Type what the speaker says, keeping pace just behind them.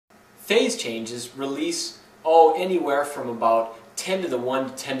phase changes release, anywhere from about 10 to the 1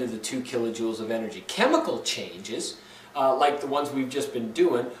 to 10 to the 2 kilojoules of energy. Chemical changes, like the ones we've just been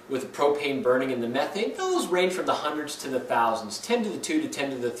doing with the propane burning and the methane, those range from the hundreds to the thousands, 10 to the 2 to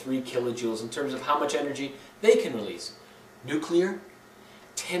 10 to the 3 kilojoules in terms of how much energy they can release. Nuclear,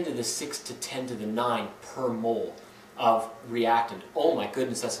 10 to the 6 to 10 to the 9 per mole of reactant. Oh my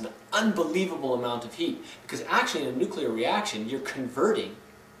goodness, that's an unbelievable amount of heat. Because actually in a nuclear reaction, you're converting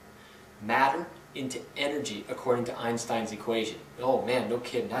matter into energy according to Einstein's equation. Oh man, no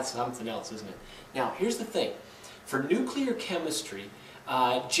kidding, that's something else, isn't it? Now, here's the thing. For nuclear chemistry,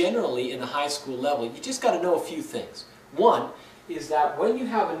 generally in the high school level, you just got to know a few things. One is that when you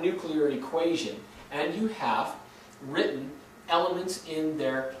have a nuclear equation and you have written elements in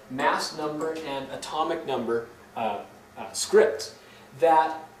their mass number and atomic number scripts,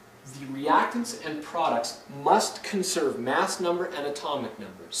 that the reactants and products must conserve mass number and atomic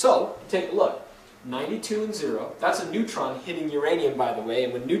number. So, take a look. 92 and 0, that's a neutron hitting uranium, by the way,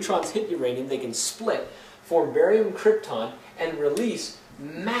 and when neutrons hit uranium, they can split, form barium and krypton, and release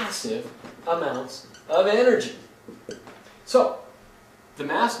massive amounts of energy. So, the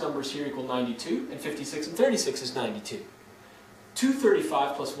mass numbers here equal 92, and 56 and 36 is 92.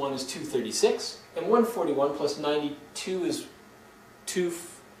 235 plus 1 is 236, and 141 plus 92 is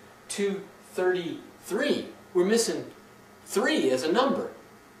 233. We're missing 3 as a number.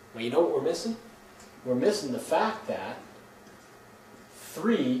 Well, you know what we're missing? We're missing the fact that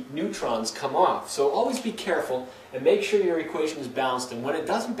 3 neutrons come off. So always be careful and make sure your equation is balanced. And when it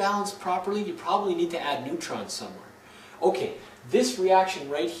doesn't balance properly, you probably need to add neutrons somewhere. Okay, this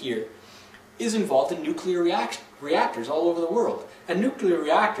reaction right here is involved in nuclear reactors all over the world. And nuclear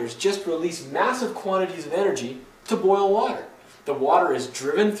reactors just release massive quantities of energy to boil water. The water is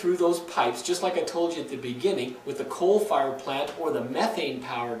driven through those pipes, just like I told you at the beginning, with the coal-fired plant or the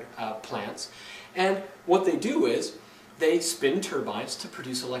methane-powered plants. And what they do is they spin turbines to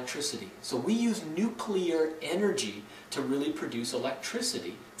produce electricity. So we use nuclear energy to really produce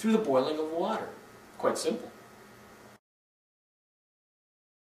electricity through the boiling of water. Quite simple.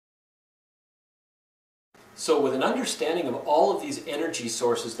 So with an understanding of all of these energy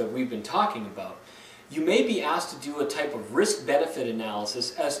sources that we've been talking about, you may be asked to do a type of risk-benefit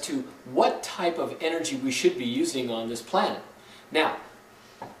analysis as to what type of energy we should be using on this planet. Now,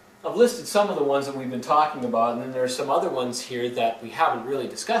 I've listed some of the ones that we've been talking about, and then there are some other ones here that we haven't really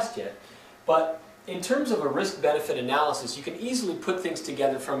discussed yet. But in terms of a risk-benefit analysis, you can easily put things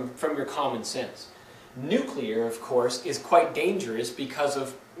together from your common sense. Nuclear, of course, is quite dangerous because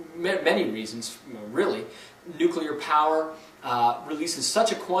of many reasons, really. Nuclear power releases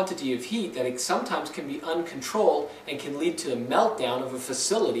such a quantity of heat that it sometimes can be uncontrolled and can lead to a meltdown of a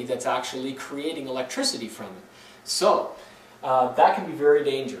facility that's actually creating electricity from it. So, that can be very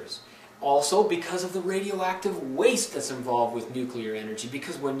dangerous. Also, because of the radioactive waste that's involved with nuclear energy,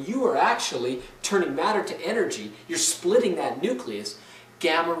 because when you are actually turning matter to energy, you're splitting that nucleus.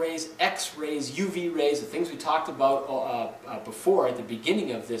 Gamma rays, X-rays, UV rays, the things we talked about before at the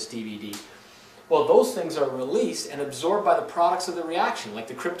beginning of this DVD, well, those things are released and absorbed by the products of the reaction, like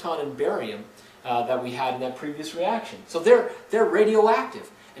the krypton and barium that we had in that previous reaction. So they're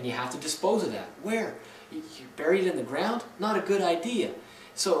radioactive, and you have to dispose of that. Where? You bury it in the ground? Not a good idea.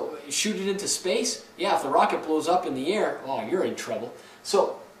 So shoot it into space? Yeah, if the rocket blows up in the air, oh, you're in trouble.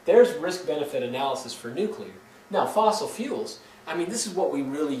 So there's risk-benefit analysis for nuclear. Now, fossil fuels, I mean, this is what we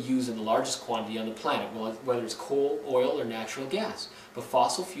really use in the largest quantity on the planet, whether it's coal, oil, or natural gas. But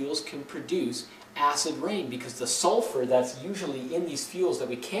fossil fuels can produce acid rain because the sulfur that's usually in these fuels that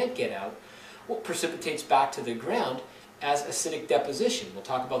we can't get out, well, precipitates back to the ground as acidic deposition. We'll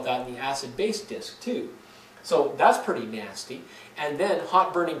talk about that in the acid-base disk too. So that's pretty nasty. And then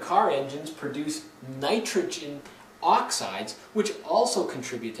hot-burning car engines produce nitrogen oxides, which also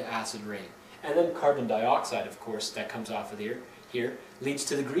contribute to acid rain. And then carbon dioxide, of course, that comes off of here leads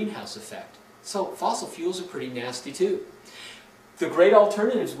to the greenhouse effect. So fossil fuels are pretty nasty too. The great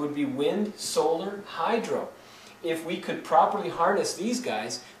alternatives would be wind, solar, hydro. If we could properly harness these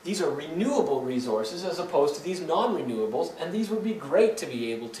guys, these are renewable resources as opposed to these non-renewables, and these would be great to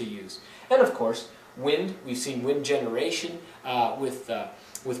be able to use. And of course, wind, we've seen wind generation with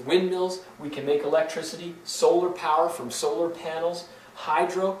windmills. We can make electricity, solar power from solar panels.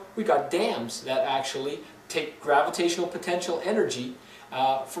 Hydro, we got dams that actually take gravitational potential energy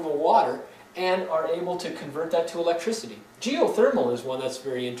from a water and are able to convert that to electricity. Geothermal is one that's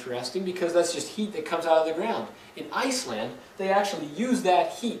very interesting because that's just heat that comes out of the ground. In Iceland, they actually use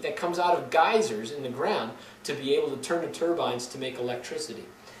that heat that comes out of geysers in the ground to be able to turn the turbines to make electricity.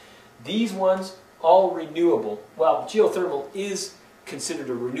 These ones, all renewable. Well, geothermal is considered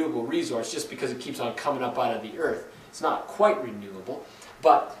a renewable resource just because it keeps on coming up out of the earth. It's not quite renewable.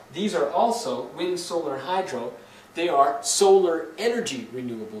 But these are also, wind, solar, and hydro, they are solar energy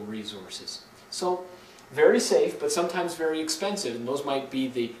renewable resources. So very safe, but sometimes very expensive, and those might be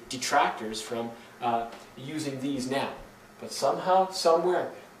the detractors from using these now. But somehow,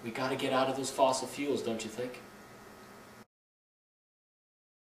 somewhere, we got to get out of those fossil fuels, don't you think?